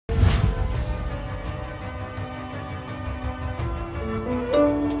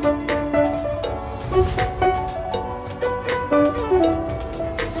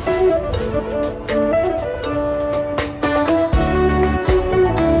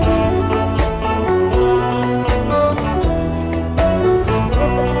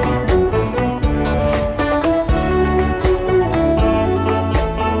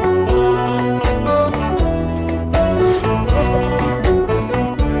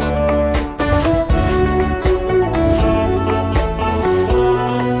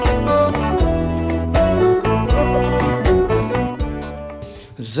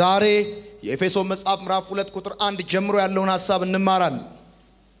የኤፌሶን መጽሐፍ ምዕራፍ 2 ቁጥር 1 ጀምሮ ያለውን ሐሳብ እንማራለን።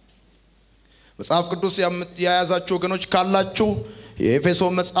 መጽሐፍ ቅዱስ ያያዛችሁ ወገኖች ካላችሁ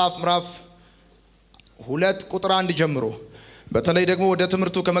የኤፌሶን መጽሐፍ ምዕራፍ 2 ቁጥር 1 ጀምሮ በተለይ ደግሞ ወደ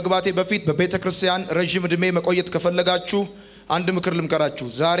ትምህርቱ ከመግባቴ በፊት በቤተክርስቲያን ረጅም ዕድሜ መቆየት ከፈለጋችሁ አንድ ምክር ልምከራችሁ።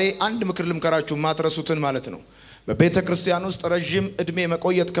 ዛሬ አንድ ምክር ልምከራችሁ ማትረሱትን ማለት ነው። በቤተክርስቲያን ውስጥ ረጅም ዕድሜ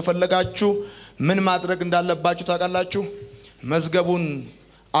መቆየት ከፈለጋችሁ ምን ማድረግ እንዳለባችሁ ታውቃላችሁ? መዝገቡን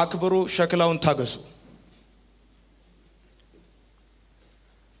አክብሩ፣ ሸክላውን ታገሱ።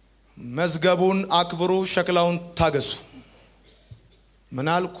 መዝገቡን አክብሩ፣ ሸክላውን ታገሱ። ምን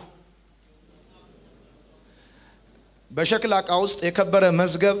አልኩ? በሸክላ ዕቃ ውስጥ የከበረ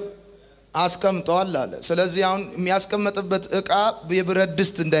መዝገብ አስቀምጠዋል አለ። ስለዚህ አሁን የሚያስቀምጥበት ዕቃ የብረት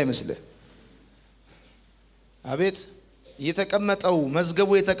ድስት እንዳይመስልህ። አቤት የተቀመጠው መዝገቡ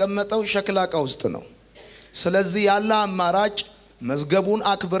የተቀመጠው ሸክላ ዕቃ ውስጥ ነው። ስለዚህ ያለ አማራጭ መዝገቡን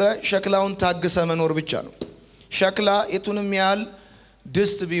አክብረ ሸክላውን ታግሰ መኖር ብቻ ነው። ሸክላ የቱንም ያህል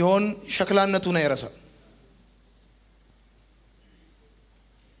ድስት ቢሆን ሸክላነቱን አይረሳም።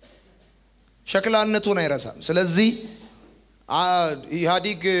 ሸክላነቱን አይረሳም። ስለዚህ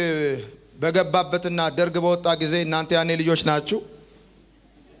ኢህአዲግ በገባበትና ደርግ በወጣ ጊዜ እናንተ ያኔ ልጆች ናችሁ።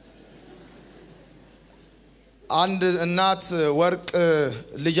 አንድ እናት ወርቅ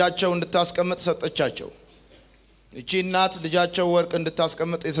ልጃቸው እንድታስቀምጥ ሰጠቻቸው። እቺ እናት ልጃቸው ወርቅ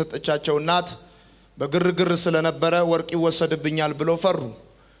እንድታስቀምጥ የሰጠቻቸው እናት በግርግር ስለነበረ ወርቅ ይወሰድብኛል ብሎ ፈሩ።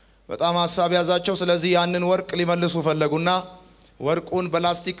 በጣም ሐሳብ ያዛቸው። ስለዚህ ያንን ወርቅ ሊመልሱ ፈለጉና ወርቁን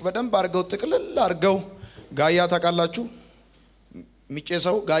በላስቲክ በደንብ አርገው ጥቅልል አርገው ጋያ ታውቃላችሁ?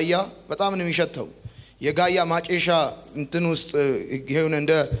 ሚጨሰው ጋያ በጣም ነው የሚሸተው። የጋያ ማጨሻ እንትን ውስጥ ይሄን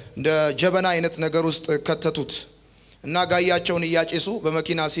እንደ ጀበና አይነት ነገር ውስጥ ከተቱት እና ጋያቸውን ያጨሱ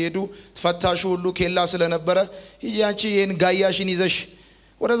በመኪና ሲሄዱ ተፈታሹ ሁሉ ኬላ ስለነበረ ያንቺ ይሄን ጋያሽን ይዘሽ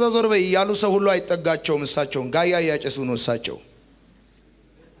ወደዛ ዞር በይ ያሉ ሰው ሁሉ አይጠጋቸውም። እሳቸውን ጋያ ያጨሱ ነው እሳቸው።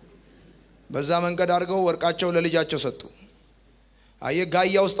 በዛ መንገድ አድርገው ወርቃቸው ለልጃቸው ሰጡ። አየ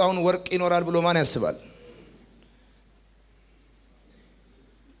ጋያ ውስጥ አሁን ወርቅ ይኖራል ብሎ ማን ያስባል?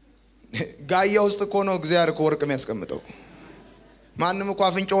 ጋያ ውስጥ እኮ ነው እግዚአብሔር እኮ ወርቅ የሚያስቀምጠው። ማንንም እኮ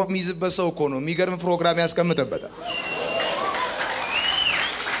አፍንጫው የሚይዝበት ሰው እኮ ነው የሚገርም ፕሮግራም ያስቀምጥበታል።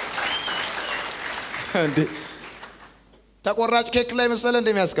 እንዴ ተቆራጭ ኬክ ላይ መሰለ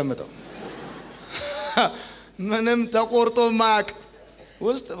እንደሚያስቀምጠው ምንም ተቆርጦ ማቅ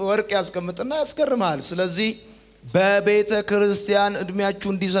ውስጥ ወርቅ ያስቀምጥና ያስገርማል። ስለዚህ በቤተ ክርስቲያን እድሜያችሁ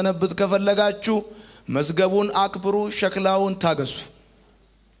እንዲዘነብት ከፈለጋችሁ መዝገቡን አክብሩ፣ ሸክላውን ታገሱ።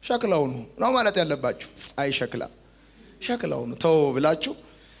 ሸክላው ነው ማለት ያለባችሁ። አይ ሸክላው ነው ተው ብላችሁ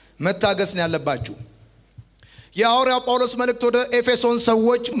መታገስ ነው ያለባችሁ። የሐዋርያው ጳውሎስ መልእክት ወደ ኤፌሶን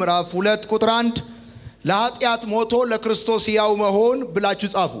ሰዎች ምዕራፍ 2 ቁጥር 1 ለሐጢያት ሞቶ ለክርስቶስ ሕያው መሆን ብላችሁ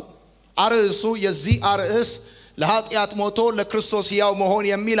ጻፉ። አርዕሱ የዚህ አርዕስ ለሐጢያት ሞቶ ለክርስቶስ ሕያው መሆን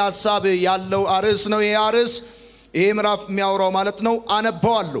የሚል ሐሳብ ያለው አርዕስ ነው። ይሄ አርዕስ ይሄ ምዕራፍ የሚያወራው ማለት ነው።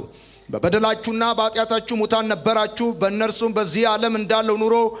 አነባዋለሁ። በበደላችሁና በኃጢአታችሁ ሙታን ነበራችሁ፣ በእነርሱም በዚህ ዓለም እንዳለው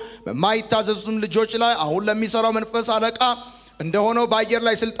ኑሮ በማይታዘዙም ልጆች ላይ አሁን ለሚሰራው መንፈስ አለቃ እንደሆነው በአየር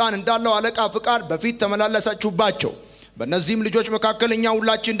ላይ ስልጣን እንዳለው አለቃ ፍቃድ በፊት ተመላለሳችሁባቸው። በእነዚህም ልጆች መካከል እኛ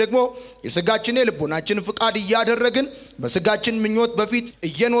ሁላችን ደግሞ የሥጋችን የልቦናችን ፍቃድ እያደረግን በሥጋችን ምኞት በፊት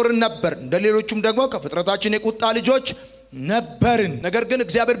እየኖርን ነበር። እንደሌሎቹም ደግሞ ከፍጥረታችን የቁጣ ልጆች ነበርን። ነገር ግን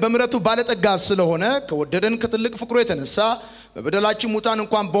እግዚአብሔር በምሕረቱ ባለጠጋ ስለሆነ ከወደደን ከትልቅ ፍቅሩ የተነሳ በበደላችን ሙታን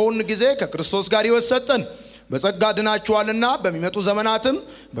እንኳን በሆን ጊዜ ከክርስቶስ ጋር ይወሰጠን በጸጋ ድናችኋልና በሚመጡ ዘመናትም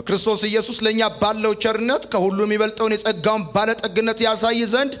በክርስቶስ ኢየሱስ ለኛ ባለው ቸርነት ከሁሉ የሚበልጠውን የጸጋውን ባለጠግነት ያሳይ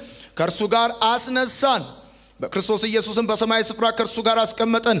ዘንድ ከእርሱ ጋር አስነሳን። በክርስቶስ ኢየሱስም በሰማይ ስፍራ ከእርሱ ጋር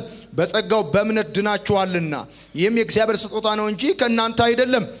አስቀመጠን። በጸጋው በእምነት ድናችኋልና ይህም የእግዚአብሔር ስጦታ ነው እንጂ ከእናንተ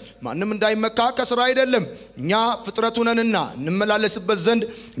አይደለም፣ ማንም እንዳይመካ ከሥራ አይደለም። እኛ ፍጥረቱ ነንና እንመላለስበት ዘንድ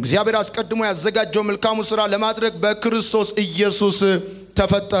እግዚአብሔር አስቀድሞ ያዘጋጀው መልካሙ ሥራ ለማድረግ በክርስቶስ ኢየሱስ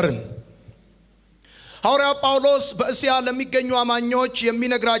ተፈጠርን። ሐዋርያው ጳውሎስ በእስያ ለሚገኙ አማኞች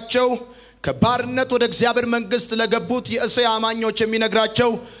የሚነግራቸው ከባርነት ወደ እግዚአብሔር መንግሥት ለገቡት የእስያ አማኞች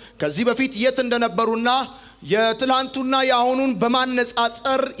የሚነግራቸው ከዚህ በፊት የት እንደነበሩና የትላንቱና ያሁኑን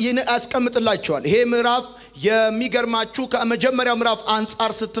በማነጻጸር ያስቀምጥላቸዋል። ይሄ ምዕራፍ የሚገርማችሁ ከመጀመሪያው ምዕራፍ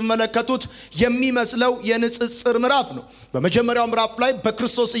አንፃር ስትመለከቱት የሚመስለው የንጽጽር ምዕራፍ ነው። በመጀመሪያው ምዕራፍ ላይ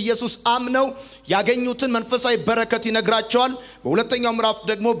በክርስቶስ ኢየሱስ አምነው ያገኙትን መንፈሳዊ በረከት ይነግራቸዋል። በሁለተኛው ምዕራፍ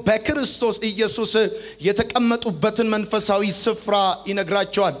ደግሞ በክርስቶስ ኢየሱስ የተቀመጡበትን መንፈሳዊ ስፍራ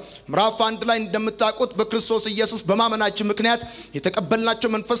ይነግራቸዋል። ምዕራፍ 1 ላይ እንደምታውቁት በክርስቶስ ኢየሱስ በማመናችን ምክንያት የተቀበልናቸው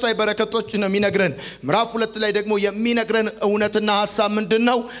መንፈሳዊ በረከቶች ነው የሚነግረን። ምዕራፍ 2 ላይ ደግሞ የሚነግረን እውነትና ሐሳብ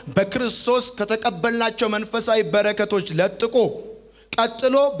ምንድነው? በክርስቶስ ከተቀበልናቸው መንፈሳዊ በረከቶች ለጥቆ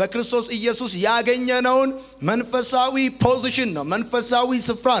ቀጥሎ በክርስቶስ ኢየሱስ ያገኘነውን መንፈሳዊ ፖዚሽን ነው መንፈሳዊ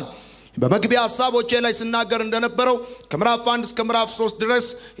ስፍራ ነው በመግቢያ ሐሳቦቼ ላይ ስናገር እንደነበረው ከምዕራፍ 1 እስከ ምዕራፍ 3 ድረስ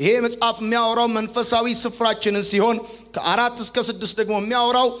ይሄ መጽሐፍ የሚያወራው መንፈሳዊ ስፍራችንን ሲሆን ከ4 እስከ 6 ደግሞ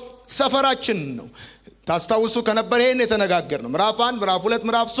የሚያወራው ሰፈራችን ነው ታስታውሱ ከነበር ይሄን የተነጋገርነው ምዕራፍ 1 ምዕራፍ 2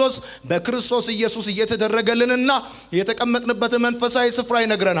 ምዕራፍ 3 በክርስቶስ ኢየሱስ እየተደረገልንና የተቀመጥንበት መንፈሳዊ ስፍራ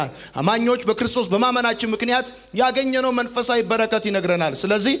ይነግረናል አማኞች በክርስቶስ በማመናችን ምክንያት ያገኘነው መንፈሳዊ በረከት ይነግረናል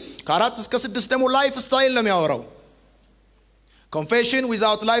ስለዚህ ከ4 እስከ 6 ደግሞ ላይፍ ስታይል ነው የሚያወራው confession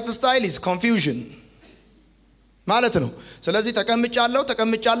without lifestyle is confusion ማለት ነው ስለዚህ ተቀምጫለሁ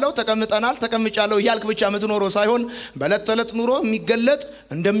ያልክ ብቻ ምትኖረው ሳይሆን በለተለት ኑሮ የሚገለጥ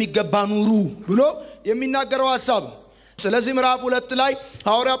እንደሚገባ ኑሩ ብሎ የሚናገረው ሐሳብ ስለዚህ ምዕራፍ 2 ላይ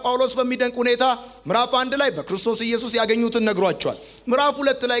ሐዋርያ ጳውሎስ በሚደንቅ ሁኔታ ምዕራፍ 1 ላይ በክርስቶስ ኢየሱስ ያገኙትን ነግሯቸዋል ምዕራፍ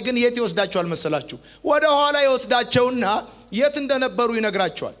 2 ላይ ግን የት ይወስዳቸዋል መሰላችሁ ወደ ኋላ ይወስዳቸውና የት እንደነበሩ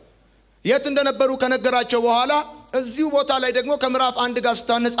ይነግራቸዋል የት እንደነበሩ ከነገራቸው በኋላ እዚሁ ቦታ ላይ ደግሞ ከምዕራፍ 1 ጋር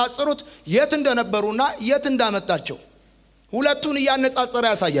ስታነጻጽሩት የት እንደነበሩና የት እንዳመጣቸው ሁለቱን ያነጻጸረ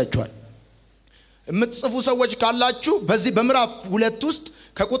ያሳያቸዋል የምትጽፉ ሰዎች ካላችሁ በዚህ በምዕራፍ 2 ውስጥ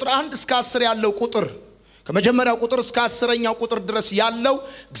ከቁጥር 1 እስከ 10 ያለው ቁጥር ከመጀመሪያው ቁጥር እስከ 10ኛው ቁጥር ድረስ ያለው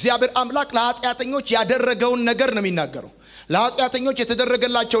እግዚአብሔር አምላክ ለሐጢያተኞች ያደረገውን ነገር ነው የሚናገረው ለሐጢያተኞች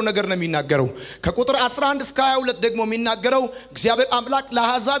የተደረገላቸው ነገር ነው የሚናገረው ከቁጥር 11 እስከ 22 ደግሞ የሚናገረው እግዚአብሔር አምላክ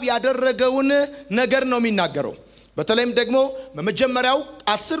ለአሕዛብ ያደረገውን ነገር ነው የሚናገረው በተለይም ደግሞ በመጀመሪያው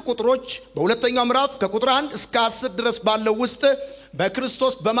 10 ቁጥሮች በሁለተኛው ምዕራፍ ከቁጥር 1 እስከ 10 ድረስ ባለው ውስጥ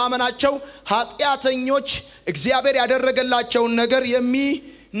በክርስቶስ በማመናቸው ሐጢያተኞች እግዚአብሔር ያደረገላቸውን ነገር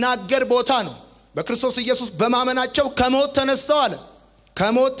የሚናገር ቦታ ነው በክርስቶስ ኢየሱስ በማመናቸው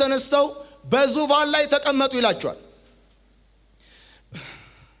ከሞት ተነስተው በዙፋን ላይ ተቀመጡ ይላቸዋል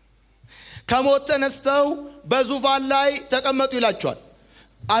ከሞት ተነስተው በዙፋን ላይ ተቀመጡ ይላቸዋል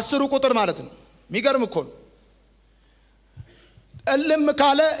 10 ቁጥር ማለት ነው የሚገርም እኮ እልም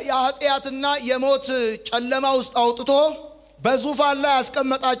ካለ የኃጢያትና የሞት ጨለማ ውስጥ አውጥቶ በዙፋን ላይ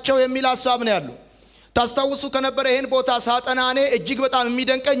ያስቀመጣቸው የሚል ሐሳብ ነው ያለው ታስታውሱ ከነበረ ይሄን ቦታ ሳጠናኔ እጅግ በጣም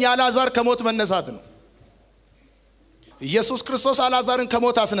የሚደንቀኝ ያላዛር ከሞት መነሳት ነው ኢየሱስ ክርስቶስ አላዛርን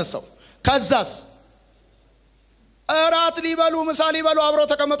ከሞት አስነሳው ከዛስ እራት ሊበሉ ምሳ ሊበሉ አብረው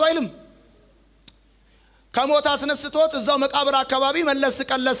ተቀመጡ አይልም ከሞት አስነስቶት እዛው መቃብር አካባቢ መለስ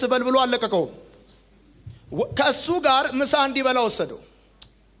ቀለስ በል ብሎ አለቀቀው ከሱ ጋር ምሳ እንዲበላ ወሰደው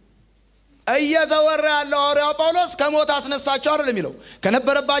እየተወራ ያለው ሐዋርያ ጳውሎስ ከሞት አስነሳቸው አይደል የሚለው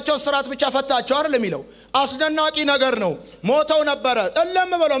ከነበረባቸው ስራት ብቻ ፈታቸው አይደል የሚለው አስደናቂ ነገር ነው ሞተው ነበር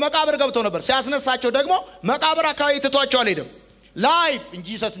እለም ብለው መቃብር ገብተው ነበር ሲያስነሳቸው ደግሞ መቃብር አካባቢ ትቷቸው አልሄደም ላይፍ ኢን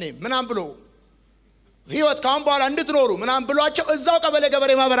ጂሰስ ኔም ምናም ብሎ ህይወት ካሁን በኋላ እንድትኖሩ ምናም ብሏቸው እዛው ቀበሌ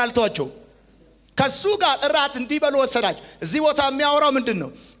ገበሬ ማህበር አልተዋቸው ከሱ ጋር እራት እንዲበሉ ወሰዳቸው እዚህ ቦታ የሚያወራው ምንድነው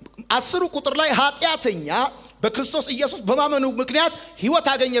 10 ቁጥር ላይ ኃጢያተኛ በክርስቶስ ኢየሱስ በማመኑ ምክንያት ህይወት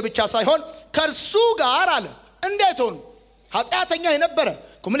አገኘ ብቻ ሳይሆን ከርሱ ጋር አለ እንዴት ሆኑ ኃጢያተኛ የነበረ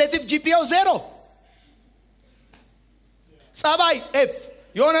ኩሙሌቲቭ ጂፒኤው 0 ጸባይ ኤፍ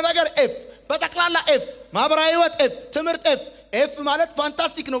የሆነ ነገር ኤፍ በጠቅላላ ኤፍ ማህበራዊ ህይወት ኤፍ ትምህርት ኤፍ ማለት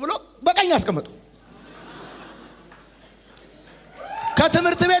ፋንታስቲክ ነው ብሎ በቀኝ አስቀመጡ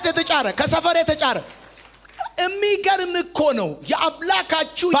ከትምህርት ቤት የተጫረ ከሰፈር የተጫረ የሚገርም እኮ ነው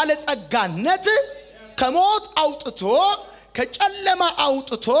የአምላካችሁ ባለጸጋነት ከሞት አውጥቶ ከጨለማ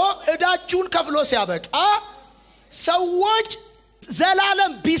አውጥቶ እዳችሁን ከፍሎ ሲያበቃ ሰዎች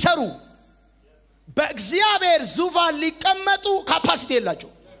ዘላለም ቢሰሩ በእግዚአብሔር ዙፋን ሊቀመጡ ካፓሲቲ የላቸው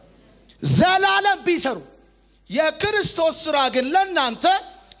ዘላለም ቢሰሩ የክርስቶስ ሥራ ግን ለእናንተ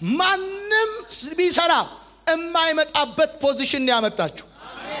ማንም ቢሰራ የማይመጣበት ፖዚሽን ያመጣችሁ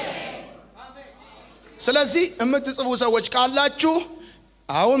ስለዚህ እምትጽፉ ሰዎች ካላችሁ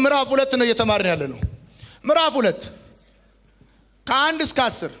አሁን ምዕራፍ 2 ነው እየተማርን ያለ ነው ምዕራፍ 2 ከ1 እስከ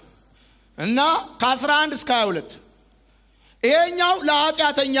 10 እና ከ11 እስከ 22 ይሄኛው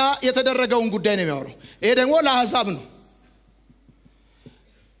ለኃጢያተኛ የተደረገውን ጉዳይ ነው የሚያወራው ይሄ ደግሞ ለአሕዛብ ነው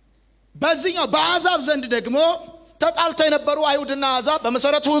በዚህኛው በአሕዛብ ዘንድ ደግሞ ተጣልቶ የነበሩ አይሁድና አሕዛብ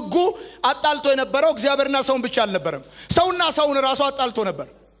በመሰረቱ ህጉ አጣልቶ የነበረው እግዚአብሔርና ሰውን ብቻ አልነበረም ሰውና ሰውን ራሱ አጣልቶ ነበር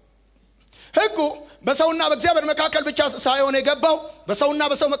ህጉ በሰውና በእግዚአብሔር መካከል ብቻ ሳይሆን የገባው በሰውና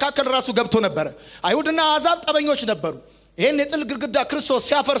በሰው መካከል ራሱ ገብቶ ነበር አይሁድና አሕዛብ ጠበኞች ነበሩ ይሄን የጥል ግድግዳ ክርስቶስ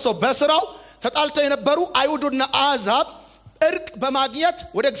ሲያፈርሰው በስራው ተጣልቶ የነበሩ አይሁድና አሕዛብ እርቅ በማግኘት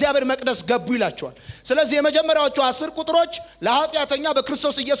ወደ እግዚአብሔር መቅደስ ገቡ ይላቸዋል ስለዚህ የመጀመሪያዎቹ 10 ቁጥሮች ለኃጢያተኛ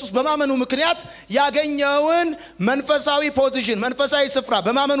በክርስቶስ ኢየሱስ በማመኑ ምክንያት ያገኘውን መንፈሳዊ ፖዚሽን መንፈሳዊ ስፍራ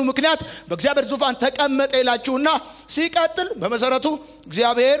በማመኑ ምክንያት በእግዚአብሔር ዙፋን ተቀመጠ ይላችሁና ሲቀጥል በመሰረቱ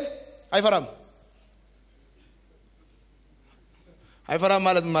እግዚአብሔር አይፈራም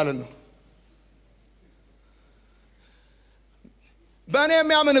ማለት ነው በእኔ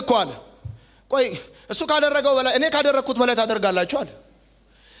የሚያምን እኮ አለ ቆይ እሱ ካደረገው በላይ እኔ ካደረኩት በላይ ታደርጋላችሁ አለ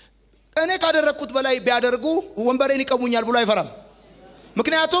እኔ ካደረኩት በላይ ቢያደርጉ ወንበሬን ይቀሙኛል ብሎ አይፈራም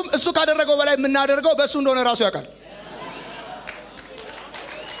ምክንያቱም እሱ ካደረገው በላይ የምናደርገው በሱ እንደሆነ ራሱ ያውቃል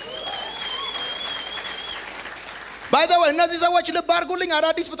By the way እነዚህ ሰዎች ልብ አድርጉልኝ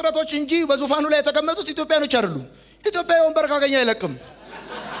አዳዲስ ፍጥረቶች እንጂ በዙፋኑ ላይ የተቀመጡት ኢትዮጵያኖች አይደሉም ኢትዮጵያ ወንበር ካገኘ አይለቅም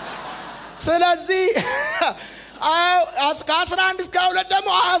ስለዚህ ከ11 እስከ 2 ደግሞ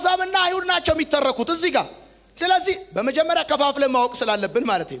አሕዛብና አይሁድ ናቸው የሚተረኩት እዚህ ጋር ስለዚህ በመጀመሪያ ከፋፍለን ማወቅ ስላለብን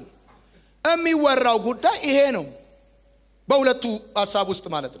ማለት ነው የሚወራው ጉዳይ ይሄ ነው በሁለቱ ሐሳብ ውስጥ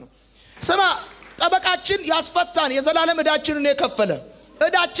ማለት ነው ስማ ጠበቃችን ያስፈታን የዘላለም ዕዳችንን የከፈለ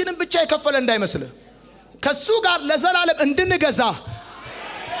ዕዳችንን ብቻ የከፈለ እንዳይመስል ከሱ ጋር ለዘላለም እንድንገዛ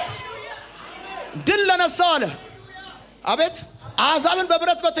ድል ለነሳው አለ አቤት አሕዛብን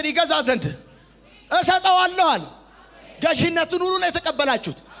በብረት በትር ይገዛ ዘንድ እሰጠዋለሁ አለ ገዢነቱን ሁሉ ነው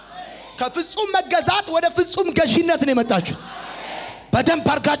የተቀበላችሁት ከፍጹም መገዛት ወደ ፍጹም ገዢነት ነው የመጣችሁት በደንብ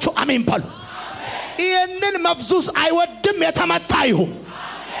አርጋችሁ አሜን በሉ ይሄንን መፍዙስ አይወድም የተመታ ይሁን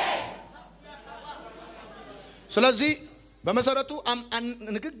ስለዚህ በመሰረቱ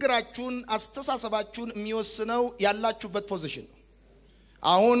ንግግራችሁን አስተሳሰባችሁን የሚወስነው ያላችሁበት ፖዚሽን ነው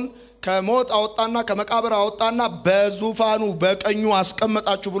አሁን ከሞት አወጣና ከመቃብር አወጣና በዙፋኑ በቀኙ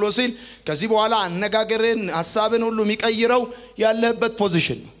አስቀመጣችሁ ብሎ ሲል ከዚህ በኋላ አነጋገርን ሐሳብን ሁሉ የሚቀይረው ያለበት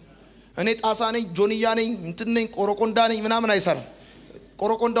ፖዚሽን ነው እኔ ጣሳ ነኝ ጆንያ ነኝ እንትን ነኝ ቆሮቆንዳ ነኝ ምናምን አይሰራም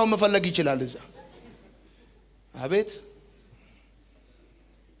ቆሮቆንዳው መፈለግ ይችላል እዛ አቤት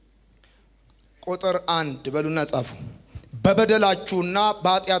ቁጥር 1 በሉና ጻፉ በበደላችሁና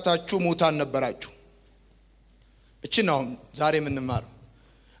በኃጢያታችሁ ሙታን ነበራችሁ እቺ ነው ዛሬ የምንማረው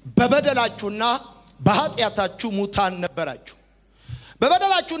በበደላችሁና በኃጢያታችሁ ሙታን ነበራችሁ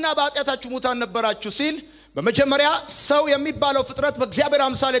በበደላችሁና በኃጢያታችሁ ሙታን ነበራችሁ ሲል በመጀመሪያ ሰው የሚባለው ፍጥረት በእግዚአብሔር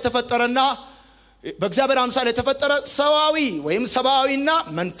አምሳል የተፈጠረና በእግዚአብሔር አምሳል የተፈጠረ ሰዋዊ ወይም ሰባዊና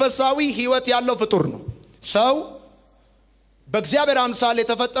መንፈሳዊ ህይወት ያለው ፍጡር ነው ሰው በእግዚአብሔር አምሳል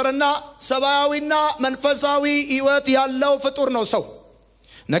የተፈጠረና ሰባዊና መንፈሳዊ ህይወት ያለው ፍጡር ነው ሰው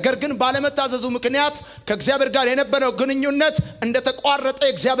ነገር ግን ባለመታዘዙ ምክንያት ከእግዚአብሔር ጋር የነበረው ግንኙነት እንደተቋረጠ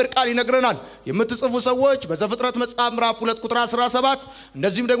የእግዚአብሔር ቃል ይነግረናል የምትጽፉ ሰዎች በዘፍጥረት መጽሐፍ ምዕራፍ 2 ቁጥር 17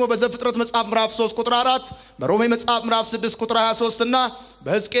 እንደዚህም ደግሞ በዘፍጥረት መጽሐፍ ምዕራፍ 3 ቁጥር 4 በሮሜ መጽሐፍ ምዕራፍ 6 ቁጥር 23 እና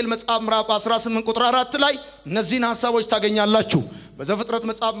በሕዝቅኤል መጽሐፍ ምዕራፍ 18 ቁጥር 4 ላይ እነዚህን ሐሳቦች ታገኛላችሁ በዘፍጥረት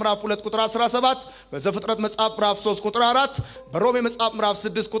መጽሐፍ ምዕራፍ 2 ቁጥር 17 በዘፍጥረት መጽሐፍ ምዕራፍ 3 ቁጥር 4 በሮሜ መጽሐፍ ምዕራፍ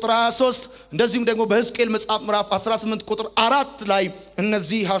 6 ቁጥር 23 እንደዚህም ደግሞ በሕዝቅኤል መጽሐፍ ምዕራፍ 18 ቁጥር 4 ላይ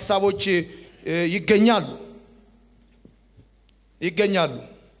እነዚህ ሐሳቦች ይገኛሉ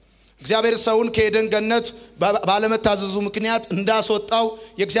እግዚአብሔር ሰውን ከኤደን ገነት ባለመታዘዙ ምክንያት እንዳስወጣው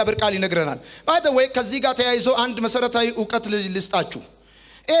የእግዚአብሔር ቃል ይነግረናል by the way ከዚህ ጋር ተያይዞ አንድ መሰረታዊ ዕውቀት ልስጣችሁ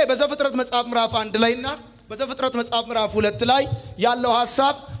በዘፍጥረት መጽሐፍ ምዕራፍ 1 ላይና በዘፍጥረት መጽሐፍ ምዕራፍ 2 ላይ ያለው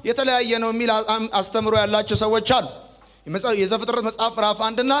ሐሳብ የተለያየ ነው የሚል አስተምሮ ያላቸው ሰዎች አሉ የዘፍጥረት መጽሐፍ ምዕራፍ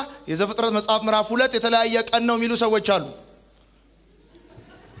 1 እና የዘፍጥረት መጽሐፍ ምዕራፍ 2 የተለያየ ቀን ነው የሚሉ ሰዎች አሉ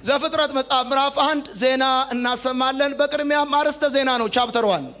ዘፍጥረት መጽሐፍ ምዕራፍ 1 ዜና እናሰማለን በቅድሚያ አርዕስተ ዜና ነው ቻፕተር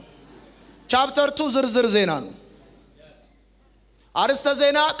 1 ቻፕተር 2 ዝርዝር ዜና ነው አርዕስተ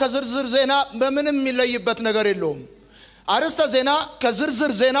ዜና ከዝርዝር ዜና በምንም የሚለይበት ነገር የለውም አርዕስተ ዜና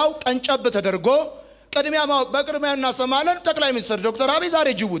ከዝርዝር ዜናው ቀንጨብ ተደርጎ ቅድሚያ በቅድሚያ እናሰማለን ጠቅላይ ሚኒስትር ዶክተር አብይ ዛሬ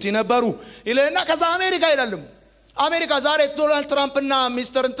ጅቡቲ ነበሩ ይለና ከዛ አሜሪካ ይላልም አሜሪካ ዛሬ ዶናልድ ትራምፕና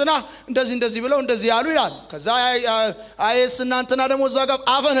ሚስተር እንትና እንደዚህ ብለው እንደዚህ ያሉ ይላል ከዛ አይኤስ እና እንትና ደግሞ እዛ ጋር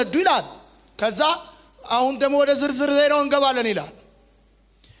አፈነዱ ይላል ከዛ አሁን ደግሞ ወደ ዝርዝር ዜናው እንገባለን ይላል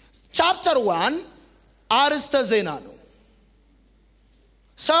ቻፕተር 1 አርዕስተ ዜና ነው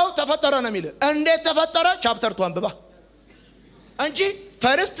ሰው ተፈጠረ ነው የሚል እንዴት ተፈጠረ ቻፕተር 2 አንብባ እንጂ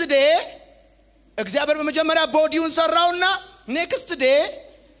ፈርስት ዴይ እግዚአብሔር በመጀመሪያ ቦዲውን ሰራውና ኔክስት ዴይ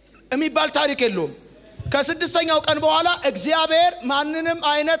የሚባል ታሪክ የለውም ከስድስተኛው ቀን በኋላ እግዚአብሔር ማንንም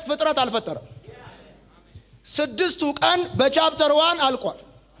አይነት ፍጥረት አልፈጠረም ስድስቱ ቀን በቻፕተር 1 አልቋል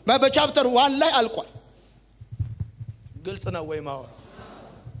በቻፕተር 1 ላይ አልቋል ግልጽ ነው ወይ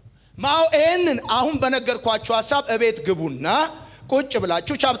ማው ኤንን አሁን በነገርኳችሁ ሐሳብ እቤት ግቡና ቁጭ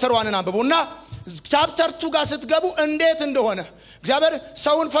ብላችሁ ቻፕተር 1ን አንብቡና ቻፕተር 2 ጋር ስትገቡ እንዴት እንደሆነ እግዚአብሔር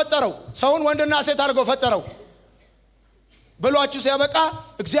ሰውን ፈጠረው ሰውን ወንድና ሴት አድርጎ ፈጠረው ብሏችሁ ሲያበቃ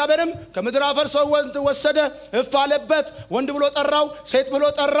እግዚአብሔርም ከምድር አፈር ሰው ወሰደ እፋለበት ወንድ ብሎ ጠራው ሴት ብሎ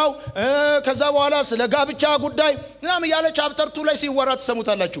ጠራው ከዛ በኋላ ስለ ጋብቻ ጉዳይ ምናምን ያለ ቻፕተር 2 ላይ ሲወራ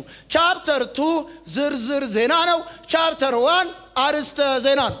ተሰሙታላችሁ ቻፕተር 2 ዝርዝር ዜና ነው ቻፕተር 1 አርዕስተ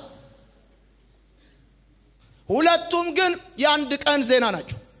ዜና ነው ሁለቱም ግን የአንድ ቀን ዜና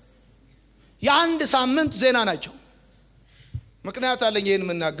ናቸው የአንድ ሳምንት ዜና ናቸው ምክንያት አለኝ ይሄን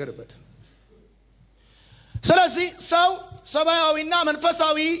መናገርበት ስለዚህ ሰው ሰማያዊና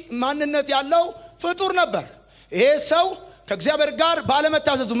መንፈሳዊ ማንነት ያለው ፍጡር ነበር ይሄ ሰው ከእግዚአብሔር ጋር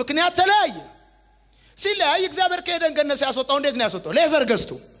ባለመታዘዙ ምክንያት ተለያየ ሲለያይ እግዚአብሔር ከኤደን ገነት ሲያስወጣው እንዴት ነው ያስወጣው ሌዘር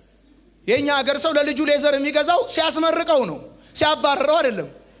ገዝቶ የኛ ሀገር ሰው ለልጁ ሌዘር የሚገዛው ሲያስመርቀው ነው ሲያባረረው አይደለም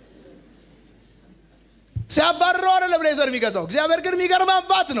ሌዘር የሚገዛው እግዚአብሔር ግን የሚገርም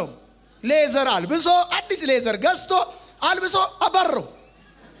አባት ነው ሌዘር አልብሶ አዲስ ሌዘር ገዝቶ አልብሶ አባረረው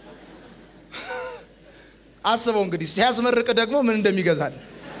አስበው እንግዲህ ሲያስመርቅ ደግሞ ምን እንደሚገዛል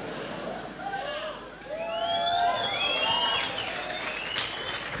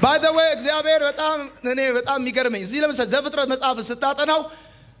By the way እግዚአብሔር በጣም የሚገርመኝ እዚህ ለምሳሌ ዘፍጥረት መጽሐፍ ስታጠናው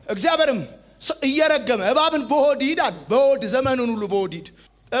እግዚአብሔርም እየረገመ እባብን በሆድ ይዳል በሆድ ዘመኑን ሁሉ በሆድ ይድ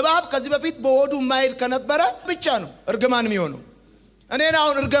እባብ ከዚህ በፊት በሆዱ ማይል ከነበረ ብቻ ነው እርግማን የሚሆነው እኔና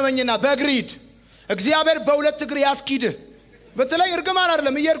አሁን እርገመኝና በግሪድ እግዚአብሔር በሁለት እግር ያስኪድ በተለይ እርግማን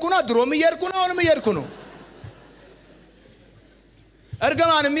አይደለም እየርኩ ነው ድሮም እየርኩ ነው አሁንም እየርኩ ነው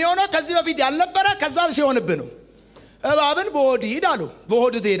እርግማን የሚሆነው ከዚህ በፊት ያልነበረ ከዛም ሲሆንብህ ነው እባብን በሆድ ይዳሉ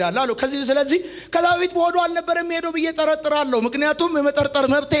በሆድ ትሄዳለህ አሉ ስለዚህ ከዛ በፊት በሆዱ አልነበረም የሚሄደው ብዬ ጠረጥራለሁ ምክንያቱም የመጠርጠር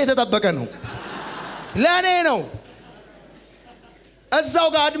መብቴ የተጠበቀ ነው ለኔ ነው እዛው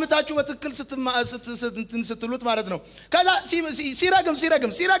ጋር አድምታችሁ በትክክል ስትሉት ማለት ነው ከዛ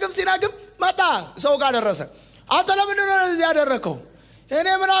ሲረግም መጣ ሰው ጋር ደረሰ አንተ ለምን ነው እዚህ ያደረከው እኔ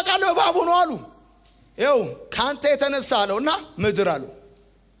ምን አውቃለሁ እባቡ ነው አሉ ይው ካንተ የተነሳ አለውና ምድር አሉ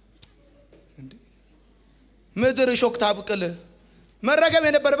ምድር ሾክ ታብቅል መረገም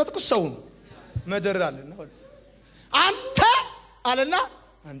የነበረበት ኩሰው ምድር አለና አንተ አለና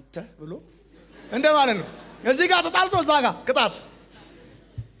አንተ ብሎ እንደማለት ነው እዚህ ጋር ተጣልቶ እዛ ጋር ቅጣት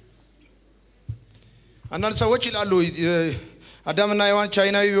አንዳንድ ሰዎች ይላሉ አዳምና ሔዋን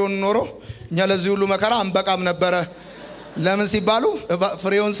ቻይናዊ ቢሆኑ ኖሮ እኛ ለዚህ ሁሉ መከራ አንበቃም ነበር ለምን ሲባሉ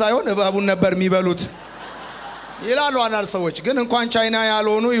ፍሬውን ሳይሆን እባቡን ነበር የሚበሉት ይላሉ አንዳንድ ሰዎች ግን እንኳን ቻይና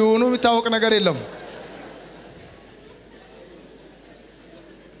ያልሆኑ ይሁኑ የሚታወቅ ነገር የለም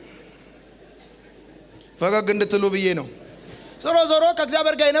ፈገግ እንድትሉ ብዬ ነው ዞሮ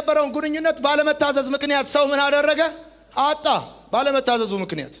ከእግዚአብሔር ጋር የነበረውን ግንኙነት ባለመታዘዝ ምክንያት ሰው ምን አደረገ አጣ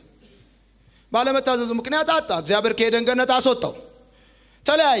ባለመታዘዙ ምክንያት አጣ እግዚአብሔር ከኤደን ገነት አስወጣው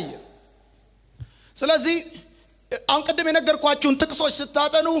ተለያየ ስለዚህ አሁን ቀደም የነገርኳችሁን ጥቅሶች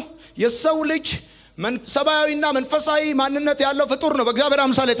ስታጠኑ የሰው ልጅ ሰማያዊና መንፈሳዊ ማንነት ያለው ፍጡር ነው በእግዚአብሔር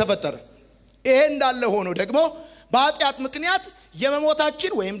አምሳል የተፈጠረ ይሄ እንዳለ ሆኖ ደግሞ በኃጢአት ምክንያት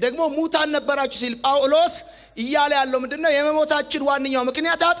የመሞታችን ወይም ደግሞ ሙታን ነበራችሁ ሲል ጳውሎስ ይያለ ያለው ምንድነው የመሞታችን ዋንኛው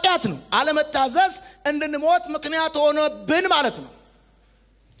ምክንያት ኃጢአት ነው አለመታዘዝ እንድንሞት ምክንያት ሆነብን ማለት ነው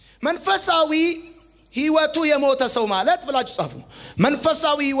መንፈሳዊ ህይወቱ የሞተ ሰው ማለት ብላችሁ ጻፉ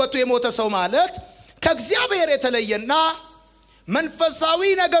መንፈሳዊ ህይወቱ የሞተ ሰው ማለት ከእግዚአብሔር የተለየና መንፈሳዊ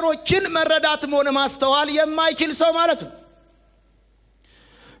ነገሮችን መረዳትም ሆነ ማስተዋል የማይችል ሰው ማለት ነው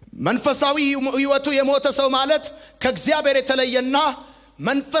መንፈሳዊ ህይወቱ የሞተ ሰው ማለት ከእግዚአብሔር የተለየና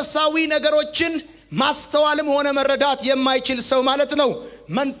መንፈሳዊ ነገሮችን ማስተዋልም ሆነ መረዳት የማይችል ሰው ማለት ነው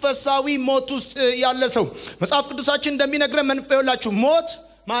መንፈሳዊ ሞት ውስጥ ያለ ሰው መጽሐፍ ቅዱሳችን እንደሚነግረን መንፈሳዊ ሞት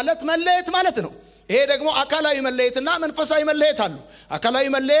ማለት መለየት ማለት ነው ይሄ ደግሞ አካላዊ መለየትና መንፈሳዊ መለየት አሉ አካላዊ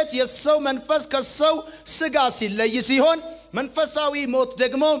መለየት የሰው መንፈስ ከሰው ስጋ ሲለይ ሲሆን መንፈሳዊ ሞት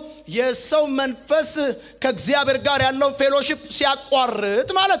ደግሞ የሰው መንፈስ ከእግዚአብሔር ጋር ያለው ፌሎሺፕ ሲያቋርጥ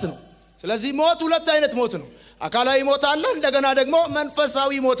ማለት ነው ስለዚህ ሞት ሁለት አይነት ሞት ነው አካላዊ ሞት አለ እንደገና ደግሞ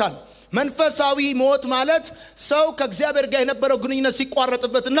መንፈሳዊ ሞት አለ መንፈሳዊ ሞት ማለት ሰው ከእግዚአብሔር ጋር የነበረው ግንኙነት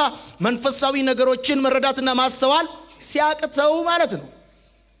ሲቋረጥበትና መንፈሳዊ ነገሮችን መረዳትና ማስተዋል ሲያቅተው ማለት ነው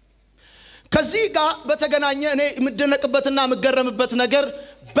ከዚህ ጋር በተገናኘ እኔ ምደነቅበትና ምገረምበት ነገር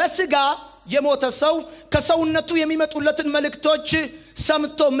በስጋ የሞተ ሰው ከሰውነቱ የሚመጡለትን መልእክቶች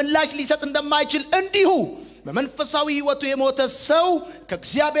ሰምቶ ምላሽ ሊሰጥ እንደማይችል እንዲሁ በመንፈሳዊ ህይወቱ የሞተ ሰው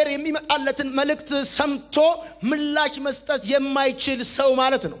ከእግዚአብሔር የሚመጣለትን መልእክት ሰምቶ ምላሽ መስጠት የማይችል ሰው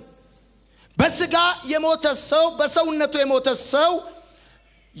ማለት ነው በስጋ የሞተ ሰው በሰውነቱ የሞተ ሰው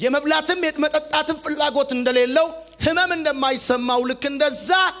የመብላትም የመጠጣትም ፍላጎት እንደሌለው ህመም እንደማይሰማው ልክ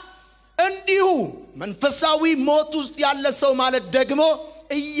እንደዛ እንዲሁ መንፈሳዊ ሞት ውስጥ ያለ ሰው ማለት ደግሞ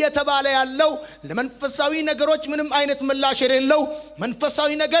እየተባለ ያለው ለመንፈሳዊ ነገሮች ምንም አይነት ምላሽ የሌለው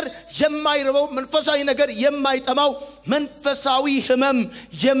መንፈሳዊ ነገር የማይረበው መንፈሳዊ ነገር የማይጠማው መንፈሳዊ ህመም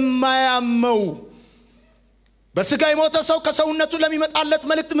የማያመው በስጋ የሞተ ሰው ከሰውነቱ ለሚመጣለት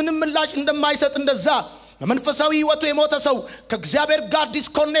መልእክት ምንም ምላሽ እንደማይሰጥ እንደዛ በመንፈሳዊ ህይወቱ የሞተ ሰው ከእግዚአብሔር ጋር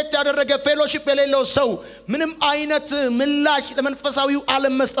ዲስኮኔክት ያደረገ ፌሎሺፕ የሌለው ሰው ምንም አይነት ምላሽ ለመንፈሳዊው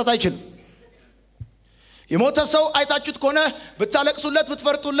ዓለም መስጠት አይችልም የሞተ ሰው አይታችሁት ከሆነ ብታለቅሱለት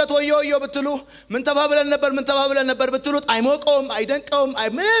ብትፈርጡለት ወዮ ብትሉ ምን ተባብለን ነበር ብትሉት አይሞቀውም አይደንቀውም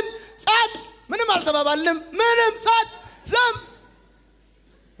ምንም ጻት ምንም አልተባባልንም ምንም ጻት ዝም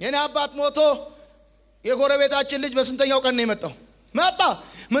የኔ አባት ሞቶ የጎረቤታችን ልጅ በስንተኛው ቀን ነው የመጣው መጣ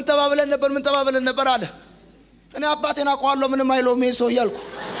ምን ተባብለን ነበር አለ እኔ አባቴን አውቀዋለሁ ምንም አይለውም ይሄ ሰው ይያልኩ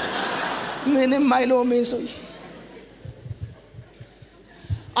ምንም አይለውም ይሄ ሰው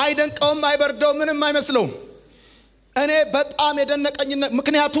አይደንቀውም አይበርደው ምንም አይመስለውም እኔ በጣም የደነቀኝ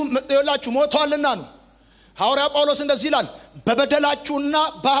ምክንያቱም ይላችሁ ሞቷልና ነው ሐዋርያ ጳውሎስ እንደዚህ ይላል በበደላችሁና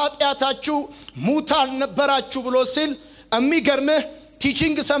በኃጢያታችሁ ሙታን ነበራችሁ ብሎ ሲል የሚገርምህ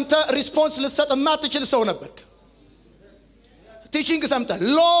ቲቺንግ ሰምተ ሪስፖንስ ልሰጥ ማትችል ሰው ነበርክ ቲቺንግ ሰምተ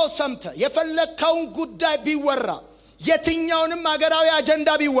ሎ ሰምተ የፈለከውን ጉዳይ ቢወራ የትኛውንም አገራዊ አጀንዳ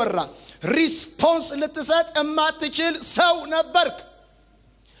ቢወራ ሪስፖንስ ልትሰጥ ማትችል ሰው ነበርክ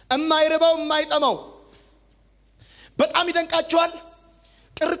እማይርበው እማይጠማው በጣም ይደንቃቸዋል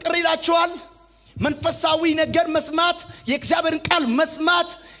ቅርቅር ይላቸዋል መንፈሳዊ ነገር መስማት የእግዚአብሔርን ቃል መስማት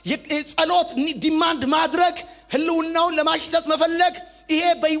የጸሎት ዲማንድ ማድረግ ህልውናውን ለማሽተት መፈለግ ይሄ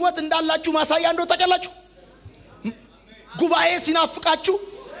በህይወት እንዳላችሁ ማሳያ እንደው ተቀላችሁ ጉባኤ ሲናፍቃችሁ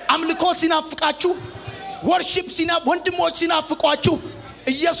አምልኮ ሲናፍቃችሁ ወርሺፕ ወንድሞች ሲናፍቋችሁ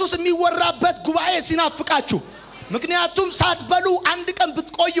ኢየሱስ የሚወራበት ጉባኤ ሲናፍቃችሁ ምክንያቱም ሳትበሉ አንድ ቀን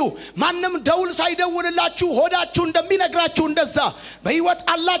ብትቆዩ ማንንም ደውል ሳይደውልላችሁ ሆዳችሁ እንደሚነግራችሁ እንደዛ በህይወት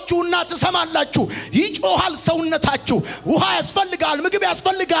አላችሁና ተሰማላችሁ ይጮሃል ሰውነታችሁ ውሃ ያስፈልጋል ምግብ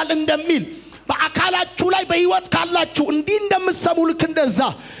ያስፈልጋል እንደሚል በአካላችሁ ላይ በህይወት ካላችሁ እንዲህ እንደምትሰሙ ልክ እንደዛ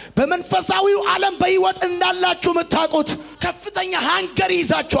በመንፈሳዊው ዓለም በህይወት እንዳላችሁ መታቆት ከፍተኛ ሃንገር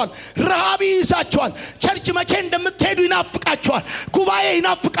ይዛችኋል ረሃብ ይዛችኋል ቸርች መቼ እንደምትሄዱ ይናፍቃችኋል ጉባኤ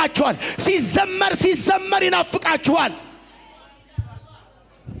ይናፍቃችኋል ሲዘመር ይናፍቃችኋል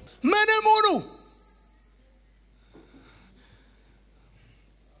ምንም ሁሉ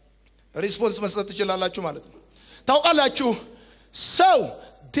ሪስፖንስ መስጠት ትችላላችሁ ማለት ነው ታውቃላችሁ ሰው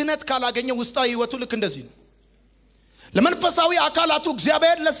ድነት ካላገኘ ውስጣዊ ህይወቱ ልክ እንደዚህ ነው ለመንፈሳዊ አካላቱ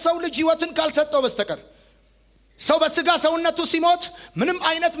እግዚአብሔር ለሰው ልጅ ህይወትን ካልሰጠው በስተቀር ሰው በስጋ ሰውነቱ ሲሞት ምንም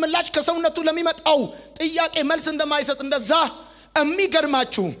አይነት ምላሽ ከሰውነቱ ለሚመጣው ጥያቄ መልስ እንደማይሰጥ እንደዛ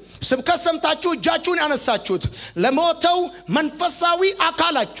የሚገርማችሁ ስብከት ሰምታችሁ እጃችሁን ያነሳችሁት ለሞተው መንፈሳዊ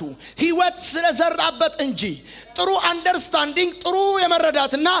አካላችሁ ህይወት ስለዘራበት እንጂ ጥሩ አንደርስታንዲንግ ጥሩ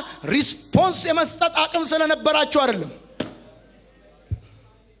የመረዳትና ሪስፖንስ የመስጠት አቅም ስለነበራችሁ አይደለም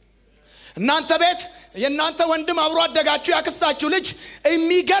እናንተ ቤት የናንተ ወንድም አብሮ አደጋችሁ ያክስታችሁ ልጅ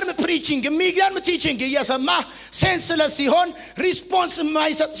የሚገርም ፕሪቺንግ የሚገርም ቲቺንግ እየሰማ ሴንስለስ ሲሆን ሪስፖንስ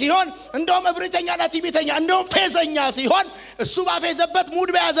የማይሰጥ ሲሆን እንደውም እብሪተኛና ቲቢተኛ እንደውም ፌዘኛ ሲሆን እሱ ባፌዘበት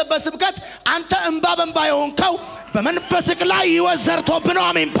ሙድ በያዘበት ስብከት አንተ እንባ በእንባ የሆንከው በመንፈስክ ላይ ህይወት ዘርቶብህ ነው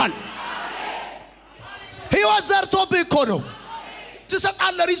አሜን ባል ህይወት ዘርቶብህ እኮ ነው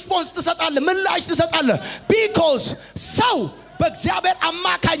ትሰጣለህ ሪስፖንስ ትሰጣለህ ምላሽ ትሰጣለህ ቢኮዝ ሰው በእግዚአብሔር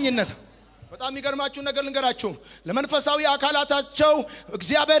አማካኝነት በጣም ይገርማችሁ ነገር ልንገራችሁ ለመንፈሳዊ አካላታቸው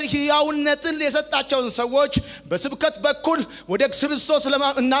እግዚአብሔር ሕያውነትን የሰጣቸውን ሰዎች በስብከት በኩል ወደ ክርስቶስ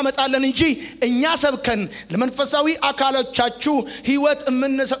እናመጣለን እንጂ እኛ ሰብከን ለመንፈሳዊ አካላቻችሁ ህይወት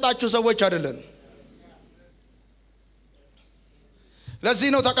የምንሰጣችሁ ሰዎች አይደለን ለዚህ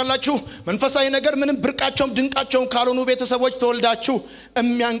ነው ታውቃላችሁ መንፈሳዊ ነገር ምንም ብርቃቸውም ድንቃቸውም ካልሆኑ ቤተሰቦች ተወልዳችሁ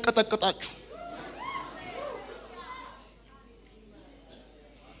የሚያንቀጠቅጣችሁ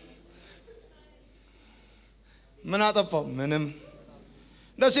ምን አጠፋው ምንም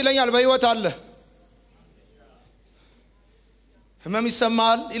ደስ ይለኛል በህይወት አለ ህመም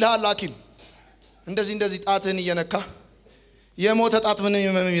ይሰማል ይላል ሐኪም እንደዚህ ጣትን እየነካ የሞተ ጣት ምንም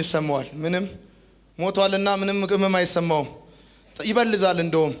ህመም ይሰማዋል ምንም ሞቷልና ምንም ህመም አይሰማውም ይበልዛል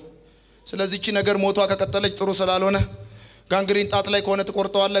እንደውም ስለዚህ እቺ ነገር ሞቷ ከቀጠለች ጥሩ ስላልሆነ ጋንግሪን ጣት ላይ ከሆነ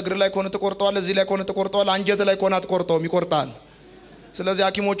ተቆርጠዋል እግር ላይ ከሆነ ተቆርጠዋል እዚህ ላይ ከሆነ ተቆርጠዋል አንጀት ላይ ከሆነ አትቆርጠውም ይቆርጣል ስለዚህ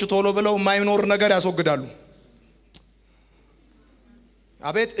ሐኪሞቹ ቶሎ ብለው የማይኖር ነገር ያስወግዳሉ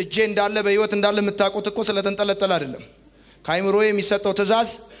አቤት እጄ እንዳለ በህይወት እንዳለ የምታውቁት እኮ ስለተንጠለጠለ አይደለም ካይምሮዬ የሚሰጠው ትእዛዝ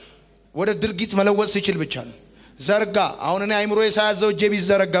ወደ ድርጊት መለወጥ ሲችል ብቻ ነው ዘርጋ አሁን እኔ አይምሮዬ ሳያዘው እጄ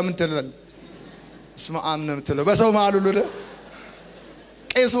ቢዘረጋ ምን ትላለህ እስማ አምነም ትለው በሰው መሃል ሁሉ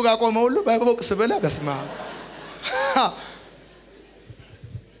ቄሱ ጋር ቆመው ሁሉ በቦክስ ብለ በስማ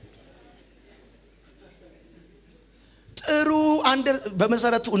ጥሩ አንደ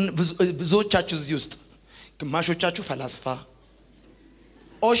በመሰረቱ ብዙዎቻችሁ እዚህ ውስጥ ግማሾቻችሁ ፈላስፋ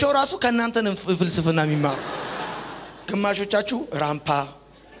ኦሾ ራሱ ከናንተ ፍልስፍና የሚማሩ ግማሾቻችሁ ራምፓ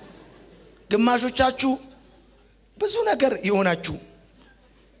ግማሾቻችሁ ብዙ ነገር ይሆናችሁ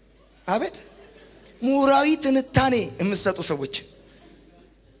አቤት ሙራዊ ትንታኔ የምትሰጡ ሰዎች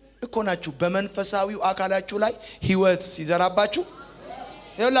እኮ ናችሁ በመንፈሳዊው አካላችሁ ላይ ህይወት ሲዘራባችሁ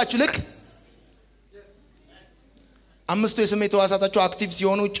ይኸውላችሁ ልክ አምስቱ የስሜት ሕዋሳታችሁ አክቲቭ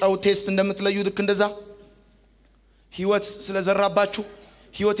ሲሆኑ ጨው ቴስት እንደምትለዩ ልክ እንደዛ ህይወት ስለዘራባችሁ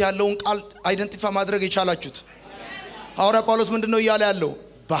ህይወት ያለውን ቃል አይደንቲፋይ ማድረግ የቻላችሁት ሐዋርያ ጳውሎስ ምንድነው ይያለ ያለው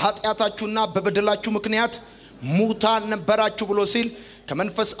በኃጢያታችሁና በበደላችሁ ምክንያት ሙታን ነበራችሁ ብሎ ሲል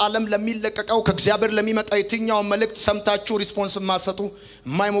ከመንፈስ ዓለም ለሚለቀቀው ከእግዚአብሔር ለሚመጣ የትኛው መልእክት ሰምታችሁ ሪስፖንስ ማሰጡ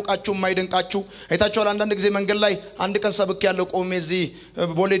የማይሞቃችሁ የማይደንቃችሁ አይታችኋል አንዳንድ ጊዜ መንገድ ላይ አንድ ቀን ሰብክ ያለው ቆሜ እዚህ